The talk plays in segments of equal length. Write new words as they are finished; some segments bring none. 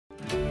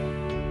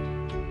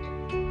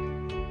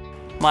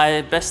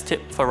My best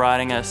tip for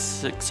writing a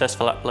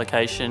successful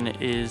application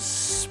is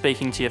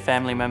speaking to your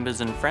family members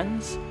and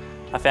friends.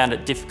 I found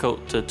it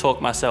difficult to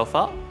talk myself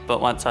up,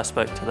 but once I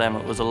spoke to them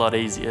it was a lot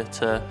easier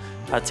to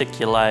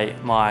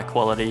articulate my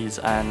qualities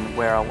and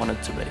where I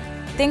wanted to be.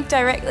 Think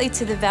directly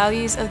to the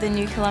values of the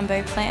new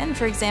Colombo Plan,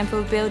 for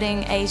example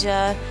building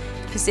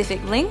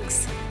Asia-Pacific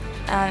links,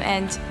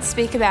 and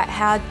speak about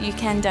how you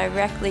can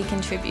directly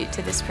contribute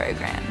to this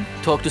program.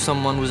 Talk to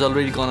someone who's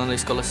already gone on a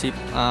scholarship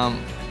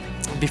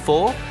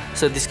before,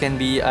 so this can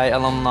be an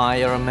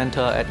alumni or a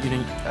mentor at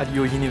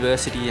your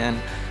university,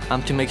 and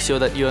to make sure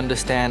that you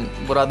understand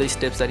what are the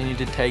steps that you need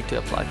to take to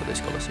apply for the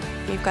scholarship.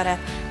 You've got to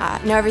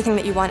know everything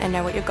that you want and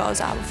know what your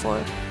goals are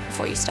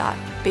before you start.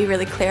 Be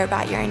really clear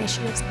about your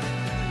initiatives.